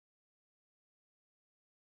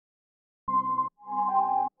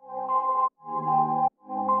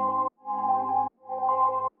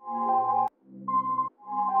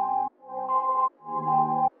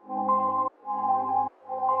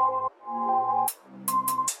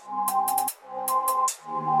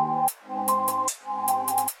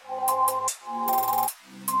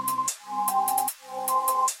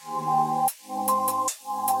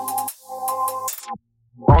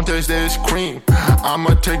Don't taste this cream.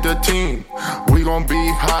 I'ma take the team. We gon'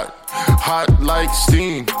 be hot, hot like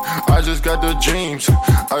steam. I just got the dreams.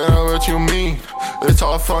 I know what you mean. It's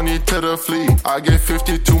all funny to the fleet. I get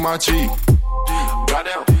 50 to my cheek. Got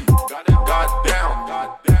down, got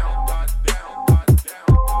down.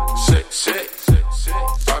 Sick.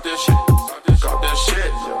 Got this shit. Got this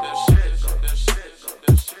shit.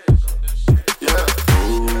 Yeah.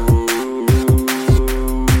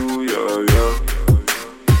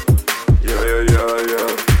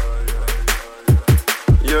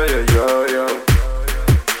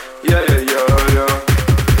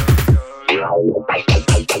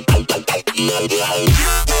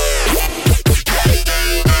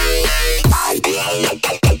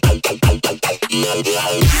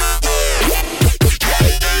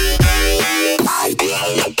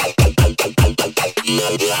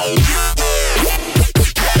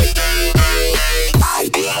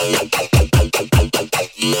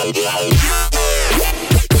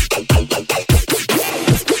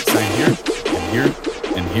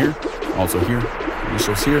 Also here,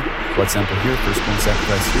 initials here, blood sample here, firstborn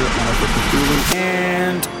sacrifice here, honor for Cthulhu,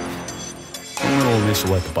 and a little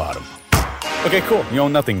initial at the bottom. Okay, cool. You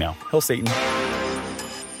own nothing now. Hail Satan.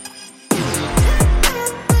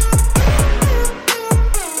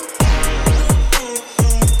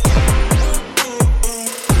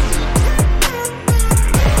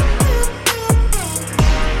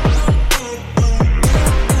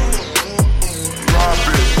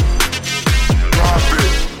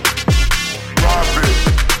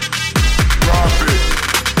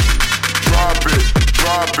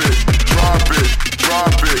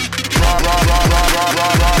 Drop it.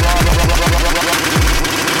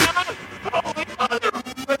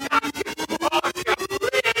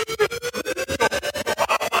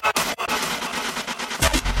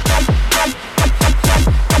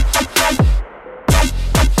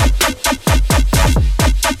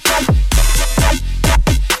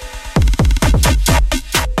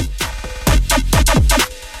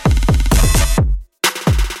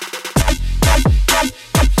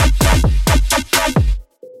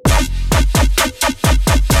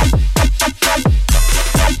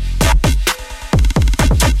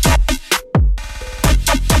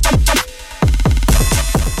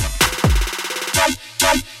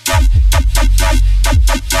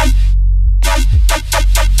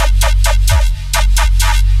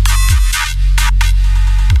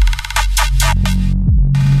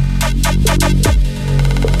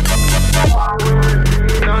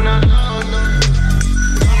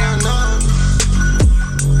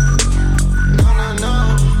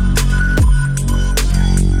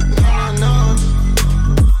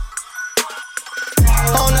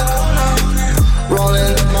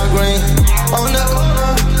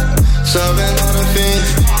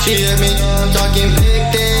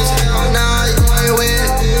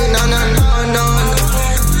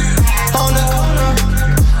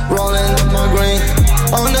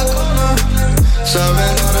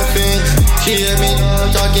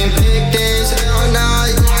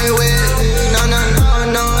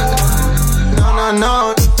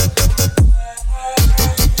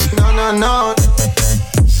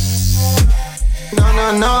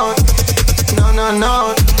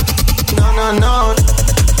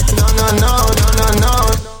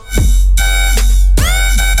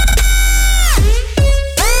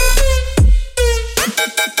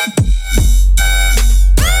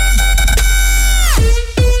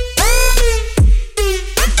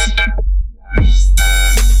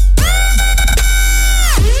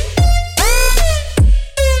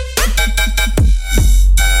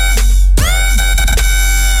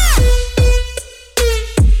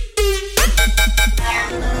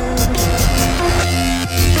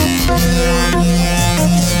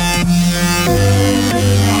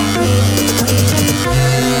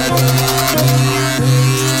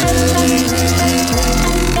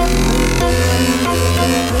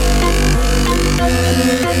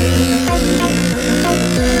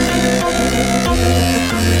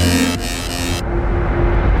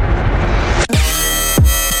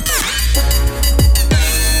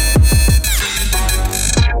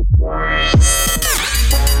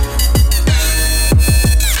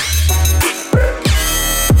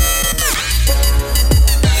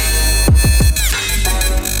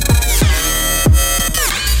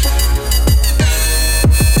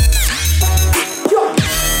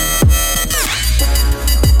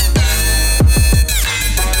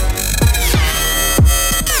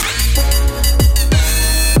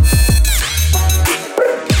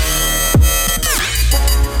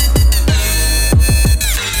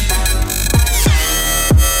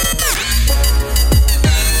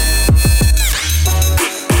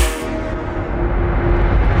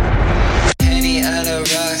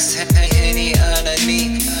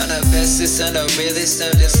 I'm the realest,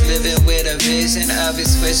 I'm just living with a vision. I'll be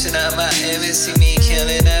switching out my image, see me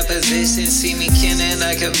killing that position. See me killing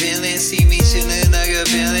like a villain, see me chilling like a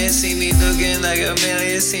villain. See me looking like a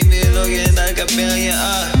million, see me looking like a million.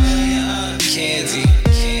 Candy,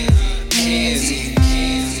 candy,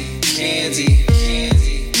 candy, candy,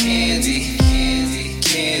 candy,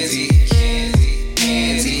 candy,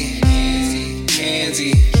 candy, candy,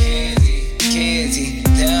 candy, candy,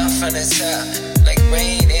 down from the top, like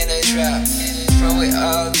rain in a drop. Throw it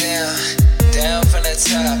all down from the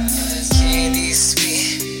top. Candy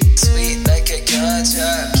sweet, sweet like a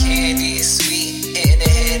gumdrop. Candy sweet, in the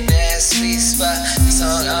head that sweet spot.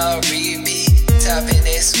 Song on repeat, topping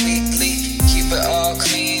this weekly. Keep it all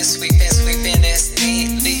clean, sweeping this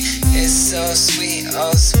neatly. It's so sweet,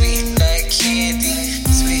 all sweet like candy.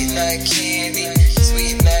 Sweet like candy,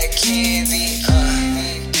 sweet like candy.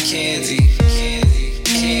 Candy, candy,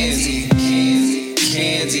 candy,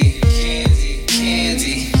 candy, candy,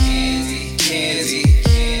 candy, candy, candy, candy,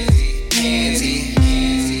 candy,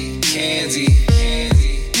 candy, candy,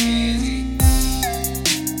 candy.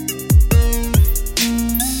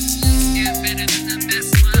 Yeah, better than the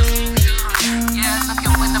best one. Yeah,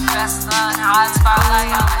 looking with the best one. Hot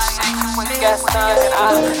spotlight, I'm shaking with the guest on. And I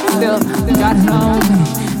still got it on me.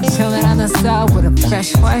 Chilling on the side with a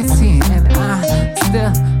fresh white tee. And I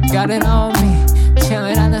still got it on me.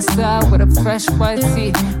 Chilling on the side with a fresh white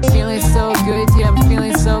tee. Feeling so good, yeah, I'm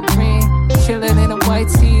feeling so green. Chilling in a white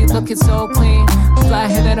tee, looking so clean.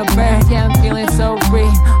 Flyer than a bird, yeah, I'm feeling so free.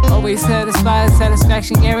 Always satisfied,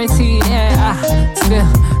 satisfaction guaranteed. And I still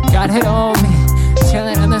got it on me.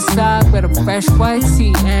 Chilling on the side with a fresh white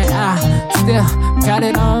tee. And I still got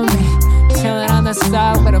it on me. Chilling on the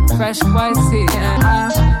side with a fresh white tee. And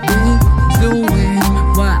I've been doing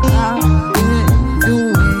what I've been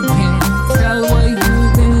doing. Can't tell what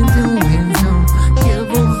you've been doing. Don't give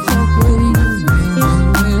a fuck what you've been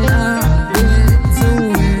doing. I've been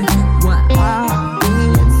doing what I've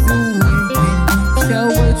been doing. Can't tell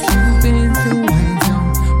what you've been doing. Don't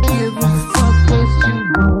give a fuck what you've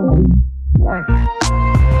been doing.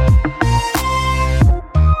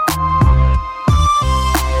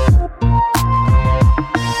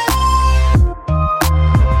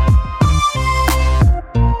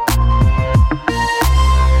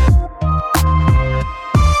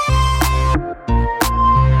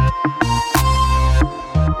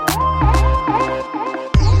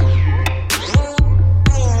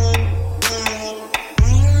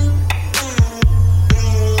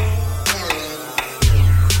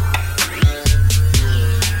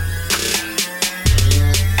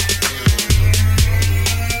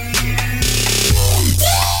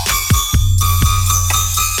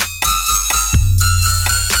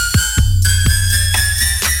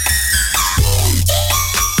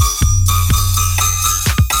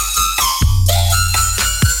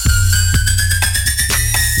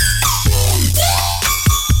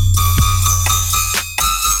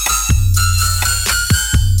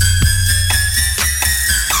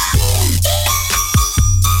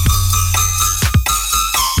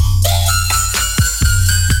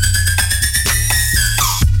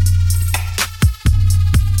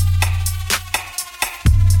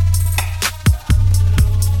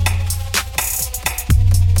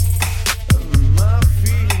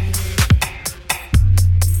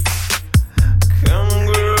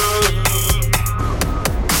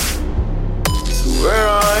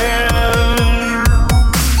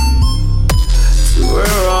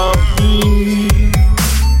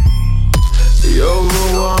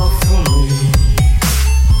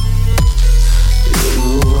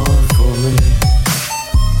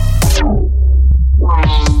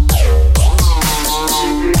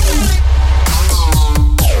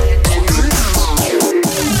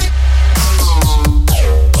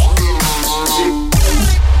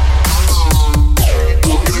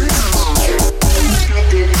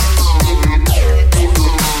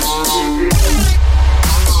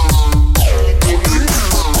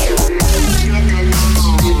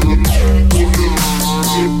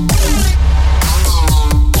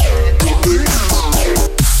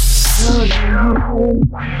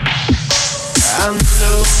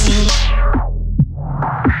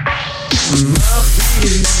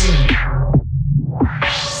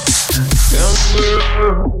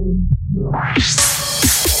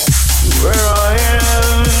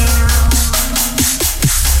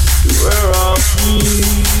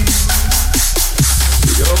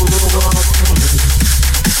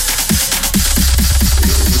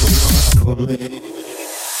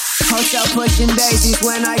 pushing daisies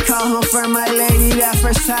when I call home for my lady. That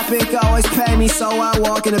first topic always pay me, so I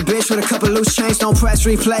walk in a bitch with a couple loose chains. Don't press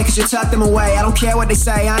replay, cause you tuck them away. I don't care what they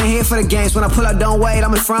say, I ain't here for the games. When I pull up, don't wait,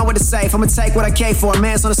 I'm in front with the safe. I'ma take what I came for,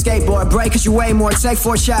 man's on a skateboard. Break cause you weigh more, take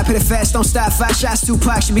 4 shots, hit it fast, don't stop. 5 shots, 2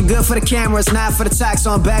 packs, should be good for the cameras, not for the tax.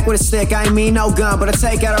 So I'm back with a stick, I ain't mean no gun, but I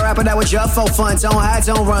take out a rapper that was Duffle fun. Don't hide,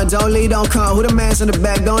 don't run, don't lead, don't come. Who the man's in the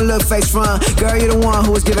back, don't look face front. Girl, you the one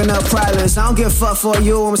who was giving up problems. I don't give a fuck for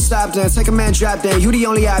you, I'ma stop then. Take a man, drop then, you the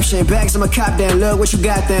only option. Bags, I'm a cop then, look what you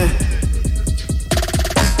got then.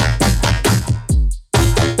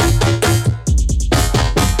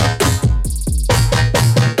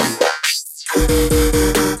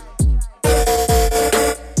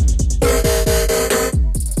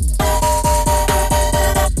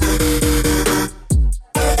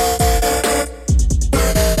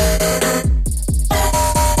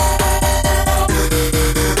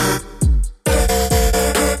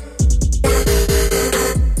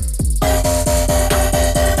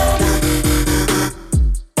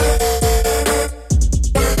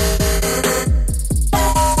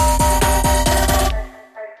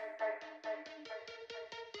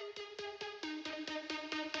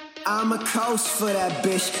 I'm a coast for that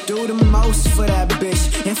bitch, do the most for that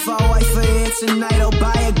bitch. If I wait for it tonight, I'll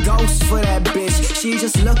buy a ghost for that bitch. She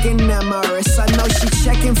just looking at my wrist, I know she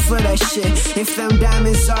checking for that shit. If them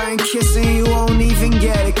diamonds aren't kissing, you won't even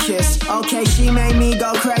get a kiss. Okay, she made me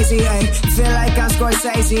go crazy, ayy. Feel like I'm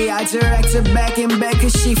Scorsese, I direct her back in bed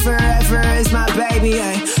cause she forever is my baby,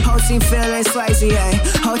 ayy. Whole team feeling Swayze, ayy.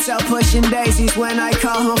 Hotel pushing daisies when I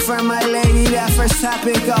call home for my lady. That first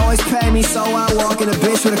topic always pay me, so I walk in a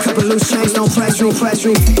bitch with a couple loose chains, don't press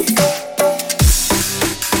me.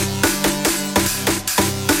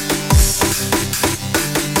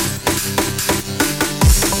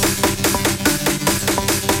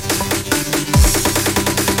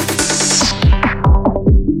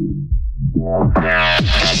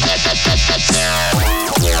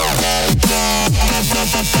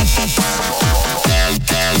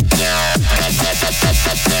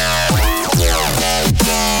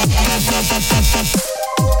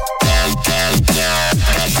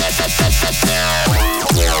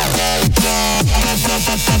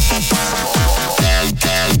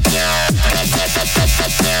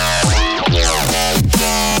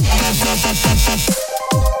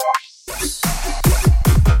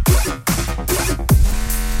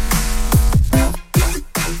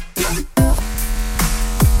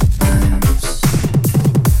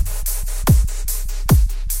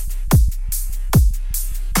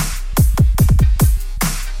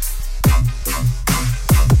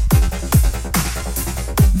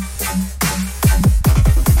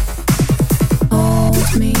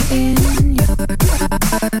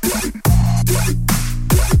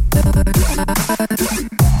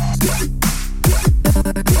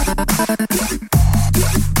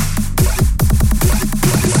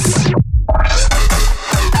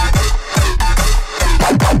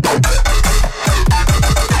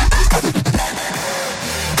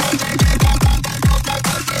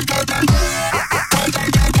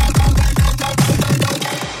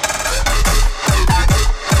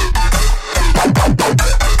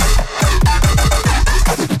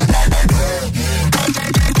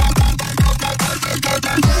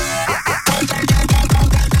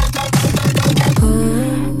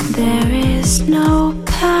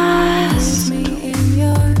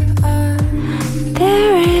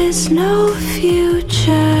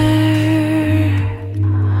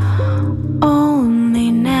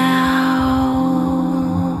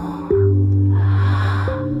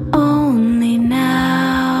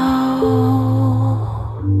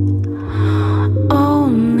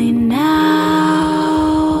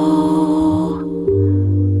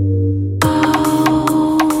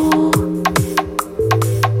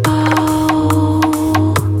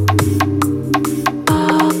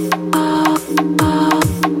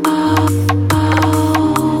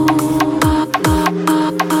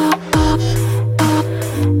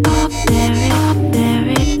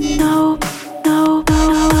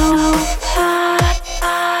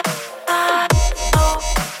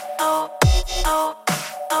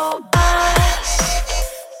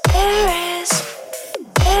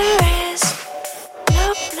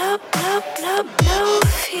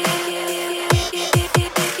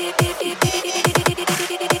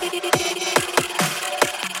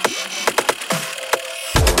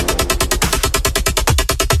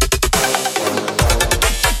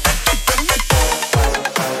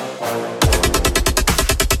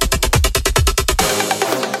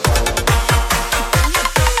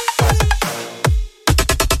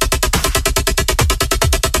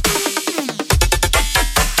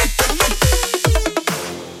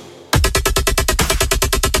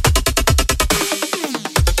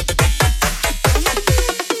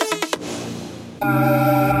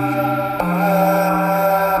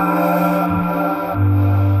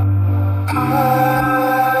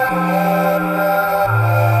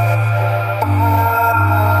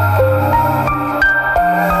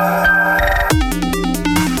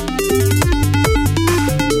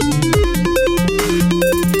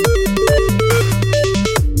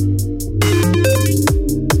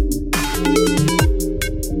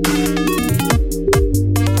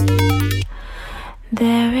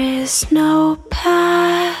 There is no power